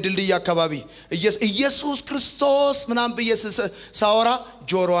ቦሌ ድልድይ አካባቢ ኢየሱስ ክርስቶስ ምናምን በኢየሱስ ሳወራ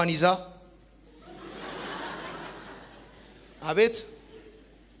ጆሮዋን ይዛ አቤት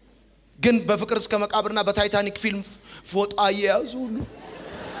ግን በፍቅር እስከ መቃብርና በታይታኒክ ፊልም ፎጣ ያያዙ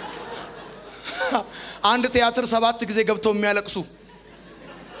አንድ ቲያትር 7 ጊዜ ገብተው የሚያለቅሱ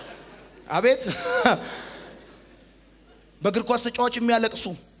አቤት በእግር ኳስ ተጫዋች የሚያለቅሱ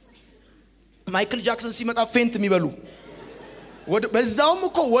ማይክል ጃክሰን ሲመጣ ፌንት የሚበሉ በዛውም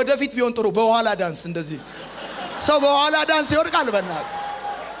እኮ ወደፊት ቢሆን ጥሩ በኋላ ዳንስ እንደዚህ ሰው በኋላ ዳንስ ይወድቃል በእናት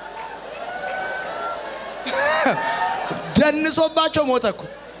ደንሶባቸው ሞተኩ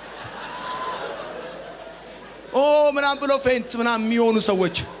ምናም ብሎ ፌንት ምናም የሚሆኑ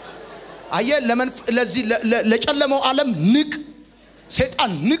ሰዎች አየ ለዚህ ለጨለመው ዓለም ንቅ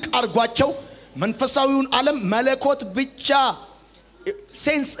ሰይጣን ንቅ አርጓቸው መንፈሳዊውን ዓለም መለኮት ብቻ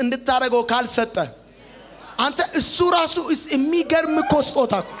ሴንስ እንድታረገው ካልሰጠ አንተ እሱ ራሱ የሚገርም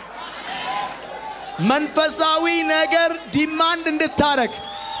ኮስጦታ መንፈሳዊ ነገር ዲማንድ እንድታረግ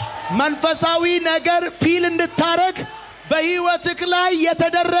መንፈሳዊ ነገር ፊል እንድታረግ በህይወትክ ላይ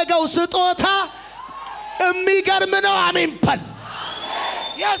የተደረገው ስጦታ የሚገርም ነው አሜን በል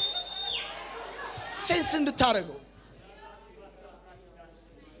yes ሴንስ እንድታረገው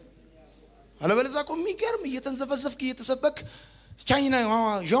አለበለዛ እኮ የሚገርም እየተንዘፈዘፍክ እየተሰበክ ቻይና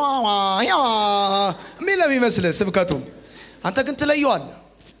ያ ሚለም ይመስል ስብከቱ አንተ ግን ትለየዋል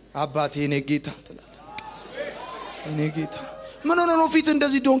አባቴ እኔ ጌታ ትላለህ እኔ ጌታ ምን ሆነ ነው ፊት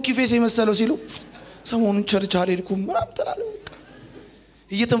እንደዚህ ዶንኪ ፌስ የመሰለው ሲሉ ሰሞኑን ቸርች አልሄድኩም ምናምን ትላለህ በቃ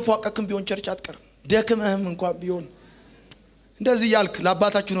እየተንፏቀክም ቢሆን ቸርች አትቀርም ደክመህም እንኳን ቢሆን እንደዚህ ያልክ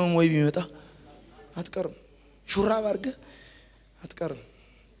ለአባታችሁ ነው ወይ ቢመጣ አትቀርም ሹራብ አድርገህ አትቀርም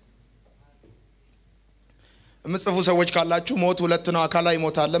ምጽፉ ሰዎች ካላችሁ ሞት ሁለት ነው አካላዊ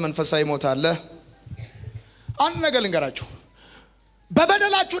ሞት አለ መንፈሳዊ ሞት አለ አንድ ነገር ልንገራችሁ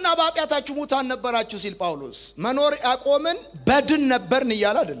በበደላችሁና በኃጢያታችሁ ሙታን ነበራችሁ ሲል ጳውሎስ መኖር ያቆምን በድን ነበርን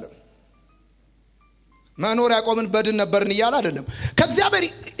ይያል አይደለም መኖር ያቆምን በድን ነበርን ይያል አይደለም ከእግዚአብሔር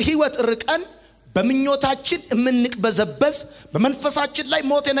ህይወት ርቀን በመኞታችን እምንቅበዘበዝ በመንፈሳችን ላይ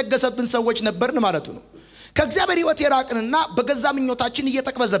ሞት የነገሰብን ሰዎች ነበርን ማለት ነው ከእግዚአብሔር ህይወት የራቅንና በገዛ መኞታችን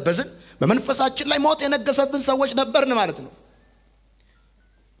እየተቅበዘበዝን በመንፈሳችን ላይ ሞት የነገሰብን ሰዎች ነበርን ማለት ነው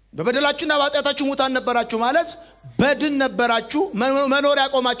በበደላችሁና በኃጢያታችሁ ሙታን ነበራችሁ ማለት በድን ነበራችሁ መኖር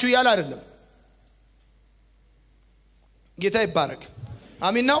ያቆማችሁ ይያል አይደለም ጌታ ይባረክ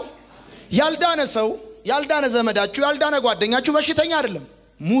አሜን ነው ያልዳነ ሰው ያልዳነ ዘመዳችሁ ያልዳነ ጓደኛችሁ በሽተኛ አይደለም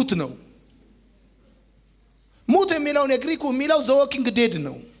ሙት ነው ሙት የሚለው የግሪኩ የሚለው ዘ ዎኪንግ ዴድ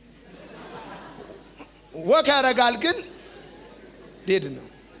ነው ወክ ያረጋል ግን ዴድ ነው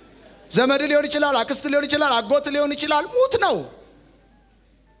ዘመድ ሊሆን ይችላል አክስት ሊሆን ይችላል አጎት ሊሆን ይችላል ሙት ነው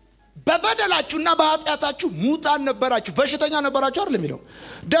በበደላችሁና በኃጢያታችሁ ሙታን ነበራችሁ በሽተኛ ነበራችሁ አይደል የሚለው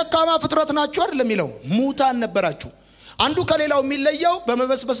ደካማ ፍጥረት ናችሁ አይደል የሚለው ሙታን ነበራችሁ አንዱ ከሌላው የሚለየው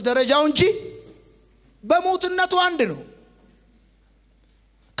በመበስበስ ደረጃው እንጂ በሙትነቱ አንድ ነው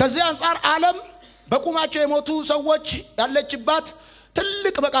ከዚህ አንፃር ዓለም በቁማቸው የሞቱ ሰዎች ያለችባት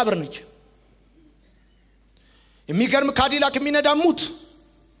ትልቅ መቃብር ነች የሚገርም ካዲላክ የሚነዳ ሙት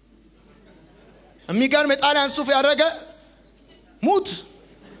የሚገርም የጣሊያን ሱፍ ያደረገ ሙት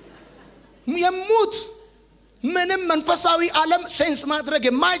የሙት ምንም መንፈሳዊ ዓለም ሴንስ ማድረግ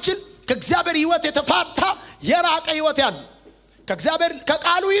የማይችል ከእግዚአብሔር ህይወት የተፋታ የራቀ ህይወት ያለ ከእግዚአብሔር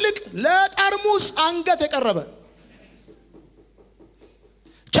ከቃሉ ይልቅ ለጠርሙስ አንገት የቀረበ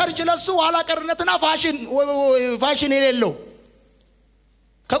ቸርች ለሱ ኋላቀርነትና ፋሽን የሌለው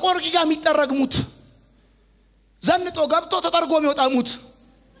ከቆርቂ ጋር የሚጠረግ ሙት ዘንጦ ገብቶ ተጠርጎ የሚወጣ ሙት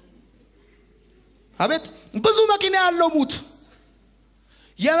አቤት ብዙ መኪና ያለው ሙት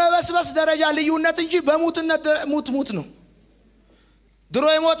የመበስበስ ደረጃ ልዩነት እንጂ በሙትነት ሙት ነው ድሮ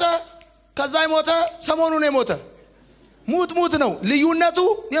የሞተ ከዛ የሞተ ሰሞኑን የሞተ ሙት ነው ልዩነቱ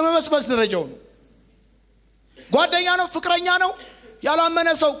የመበስበስ ደረጃው ነው ጓደኛ ነው ፍቅረኛ ነው ያላመነ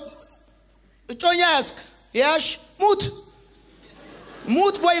ሰው እጮኛ ያሽ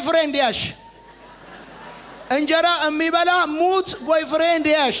ሙት ቦይፍሬንድ ያሽ እንጀራ የሚበላ ሙት ቦይፍሬንድ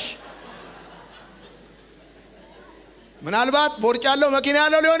ያሽ ምናልባት ቦርጭ ያለው መኪና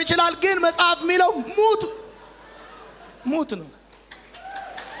ያለው ሊሆን ይችላል ግን መጽሐፍ የሚለው ሙት ነው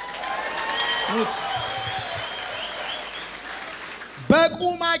ሙት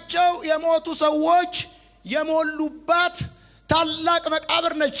በቁማቸው የሞቱ ሰዎች የሞሉባት ታላቅ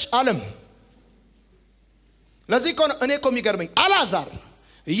መቃብር ነች ዓለም ለዚህ እኔ እኮ የሚገርመኝ አልዓዛር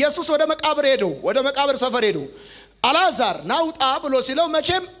ኢየሱስ ወደ መቃብር ሰፈር ሄዶ አልዓዛር ናውጣ ብሎ ሲለው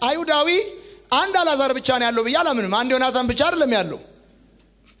መቼም አይሁዳዊ አንድ አልዓዛር ብቻ ነው ያለው በያለምንም አንድ ዮናታን ብቻ አይደለም ያለው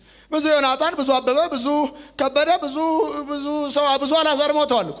ብዙ ዮናታን ብዙ አበበ ብዙ ከበደ ብዙ ሰው ብዙ አልዓዛር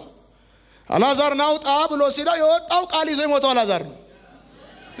ሞተዋል እኮ አልዓዛር ናውጣ ብሎ ሲለው የወጣው ቃል ይዞ የሞተው አልዓዛር ነው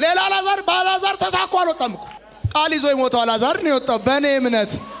ሌላ አልዓዛር በአልዓዛር ተታኮ አልወጣም እኮ ቃል ይዞ የሞተው አልዓዛር ነው የወጣው በእኔ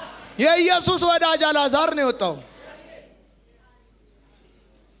እምነት የኢየሱስ ወዳጅ አልዓዛር ነው የወጣው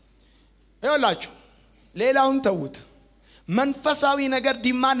ይኸውላችሁ ሌላውን ተውት መንፈሳዊ ነገር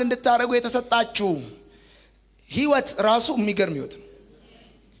ዲማንድ እንድታረጉ የተሰጣችሁ ህይወት ራሱ የሚገርም ህይወት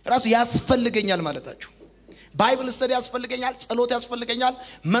ራሱ ያስፈልገኛል ማለታችሁ ባይብል ስተዲ ያስፈልገኛል ጸሎት ያስፈልገኛል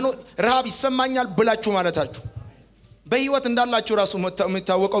ረሃብ ይሰማኛል ብላችሁ ማለታችሁ በህይወት እንዳላችሁ ራሱ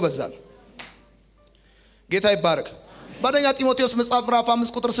የሚታወቀው በዛ ነው ጌታ ይባረክ በአንደኛ ጢሞቴዎስ መጽሐፍ ምዕራፍ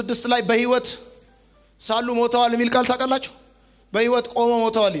 5 ቁጥር 6 ላይ በህይወት ሳሉ ሞተዋል የሚል ቃል ታውቃላችሁ በህይወት ቆመው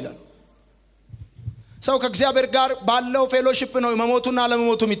ሞተዋል ይላል ሰው ከእግዚአብሔር ጋር ባለው ፌሎሺፕ ነው መሞቱና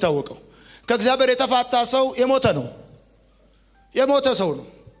ለመሞቱ የሚታወቀው ከእግዚአብሔር የተፋታ ሰው የሞተ ሰው ነው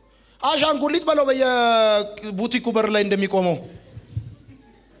አሻንጉሊት በለው በየቡቲኩ በር ላይ እንደሚቆመው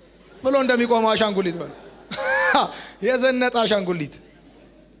አሻንጉሊት በለው የዘነጣ አሻንጉሊት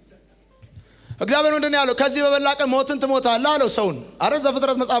እግዚአብሔር ምንድነው ያለው ከዚህ በበላቀ ሞትን ትሞታለህ አለው ሰውን አረዘ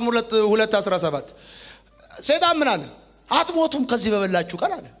ፍጥረት መጽሐፍ 2:17 ሰይጣን ምን አለ አትሞቱም ከዚህ በበላችሁ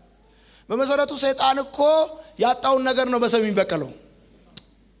ቀን አለ በመሰረቱ ሰይጣን እኮ ያጣውን ነገር ነው በሰው የሚበቀለው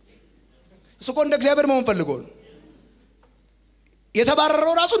እሱ እኮ እንደ እግዚአብሔር መሆን ፈልጎ ነው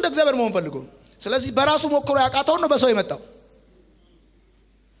የተባረረው ራሱ እንደ እግዚአብሔር መሆን ፈልጎ ነው ስለዚህ በራሱ ሞክሮ ያቃተው ነው በሰው የመጣው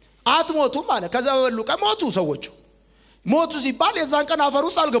አትሞቱም አለ ከዛ በበሉ ቀን ሞቱ ሰዎች ሞቱ ሲባል የዛን ቀን አፈር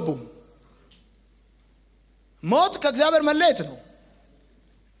ውስጥ አልገቡም ሞት ከእግዚአብሔር መለየት ነው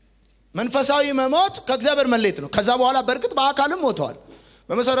መንፈሳዊ መሞት ከእግዚአብሔር መለየት ነው ከዛ በኋላ በርግጥ በአካልም ሞተዋል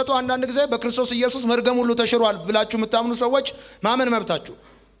በመሰረቱ አንዳንድ ጊዜ በክርስቶስ ኢየሱስ መርገም ሁሉ ተሽሯል ብላችሁ የምታምኑ ሰዎች ማመን መብታችሁ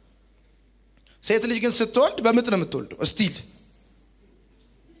ሴት ልጅ ግን ስትወልድ በምጥ ነው የምትወልደው ስቲል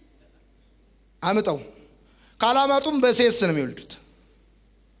አመጣው ካላማጡም በሴስ ነው የሚወልዱት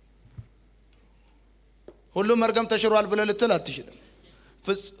ሁሉ መርገም ተሽሯል ብለ ልትል አትችልም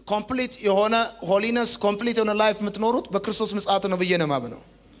ኮምፕሊት የሆነ ሆሊነስ ኮምፕሊት የሆነ ላይፍ የምትኖሩት በክርስቶስ ምጽአት ነው ብዬ ነው ማምነው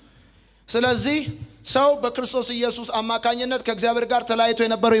ስለዚህ ሰው በክርስቶስ ኢየሱስ አማካኝነት ከእግዚአብሔር ጋር ተላይቶ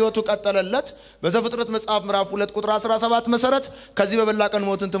የነበረው ህይወቱ ቀጠለለት በዘፍጥረት መጽሐፍ ምዕራፍ 2 ቁጥር 17 መሰረት ከዚህ በበላ ቀን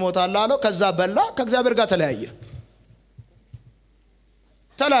ሞትን ትሞታለህ አለው ከዛ በላ ከእግዚአብሔር ጋር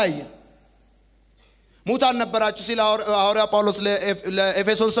ተለያየ ሙታን ነበራችሁ ሲል ሐዋርያ ጳውሎስ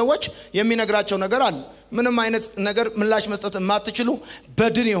ለኤፌሶን ሰዎች የሚነግራቸው ነገር አለ ምንም አይነት ነገር ምላሽ መስጠት ማትችሉ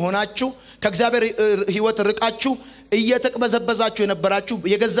በድን የሆናችሁ ከእግዚአብሔር ህይወት ርቃችሁ እየተቀበዘበዛችሁ የነበራችሁ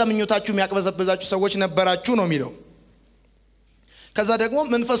የገዛ ምኞታችሁ የሚያቀበዘበዛችሁ ሰዎች ነበራችሁ ነው የሚለው ከዛ ደግሞ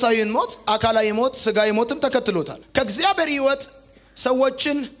መንፈሳዊ ሞት አካላዊ ሞት ስጋዊ ሞትም ተከትሎታል ከእግዚአብሔር ህይወት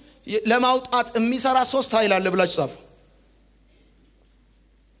ሰዎችን ለማውጣት የሚሰራ ሶስት ኃይል አለ ብላችሁ ጻፉ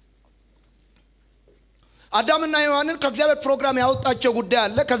አዳምና ሔዋንን ከእግዚአብሔር ፕሮግራም ያወጣቸው ጉዳይ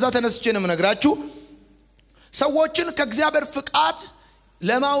አለ ከዛ ተነስቼ ነው የምነግራችሁ ሰዎችን ከእግዚአብሔር ፍቃድ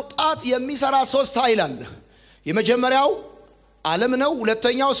ለማውጣት የሚሰራ ሶስት ኃይል አለ የመጀመሪያው ዓለም ነው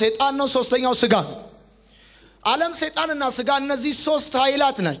ሁለተኛው ሰይጣን ነው ሶስተኛው ስጋ ነው ዓለም ሰይጣንና ስጋ እነዚህ ሶስት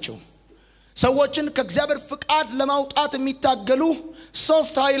ኃይላት ናቸው ሰዎችን ከእግዚአብሔር ፍቃድ ለማውጣት የሚታገሉ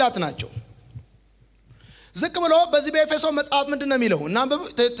ሶስት ኃይላት ናቸው ዝቅ ብሎ በዚህ በኤፌሶን መጽሐፍ ምንድነው የሚለው እና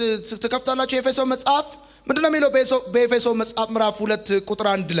ተከፍታላችሁ የኤፌሶን መጽሐፍ ምንድነው የሚለው በኤፌሶን መጽሐፍ ምዕራፍ 2 ቁጥር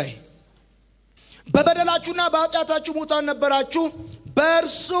 1 ላይ በበደላችሁና በኃጢአታችሁ ሙታን ነበራችሁ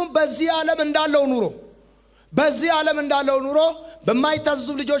በእርሱም በዚህ ዓለም እንዳለው ኑሮ በማይታዘዙ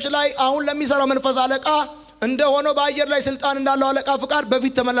ልጆች ላይ አሁን ለሚሰራው መንፈስ አለቃ እንደሆነው በአየር ላይ ስልጣን እንዳለው አለቃ ፍቃድ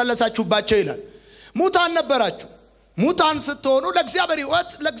በፊት ተመላለሳችሁባቸው ይላል ሙታን ነበራችሁ ሙታን ስትሆኑ ለእግዚአብሔር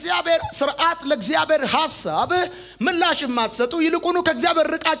ህይወት ለእግዚአብሔር ሥርዓት ለእግዚአብሔር ሐሳብ ምላሽ ማትሰጡ ይልቁኑ ከእግዚአብሔር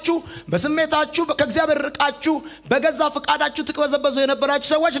ርቃችሁ በስሜታችሁ ከእግዚአብሔር ርቃችሁ በገዛ ፍቃዳችሁ ተቀበዘበዙ የነበራችሁ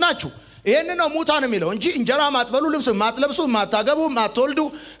ሰዎች ናችሁ ይሄንን ነው ሙታን የሚለው እንጂ እንጀራ ማትበሉ ልብስ ማትለብሱ ማታገቡ ማትወልዱ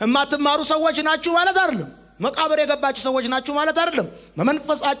ማትማሩ ሰዎች ናችሁ ማለት አይደለም መቃብር የገባችሁ ሰዎች ናችሁ ማለት አይደለም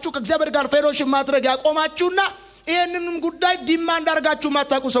በመንፈሳችሁ ከእግዚአብሔር ጋር ፌሎሺፕ ማድረግ ያቆማችሁና ይሄንንም ጉዳይ ዲማንድ አድርጋችሁ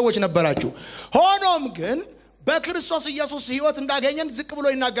ማታቁ ሰዎች ነበራችሁ ሆኖም ግን በክርስቶስ ኢየሱስ ህይወት እንዳገኘን ዝቅ ብሎ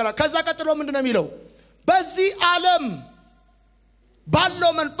ይናገራል ከዛ ቀጥሎ ምንድነው የሚለው በዚህ ዓለም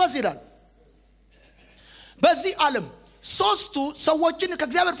ባለው መንፈስ ይላል በዚህ ዓለም ሶስቱ ሰዎችን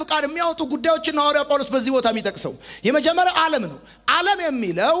ከእግዚአብሔር ፍቃድ የሚያወጡ ጉዳዮችን ሐዋርያው ጳውሎስ በዚህ ቦታ የሚጠቅሰው የመጀመሪያው ዓለም ነው ዓለም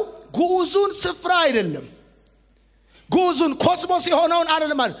የሚለው ጉዙን ስፍራ አይደለም ጉዙን ኮስሞስ የሆነውን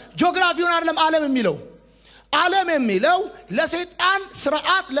ዓለም ማለት ጂኦግራፊውን አይደለም ዓለም የሚለው ዓለም የሚለው ለሰይጣን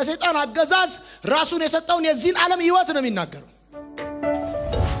ስርዓት ለሰይጣን አገዛዝ ራሱን የሰጠውን የዚህን ዓለም ህይወት ነው የሚናገረው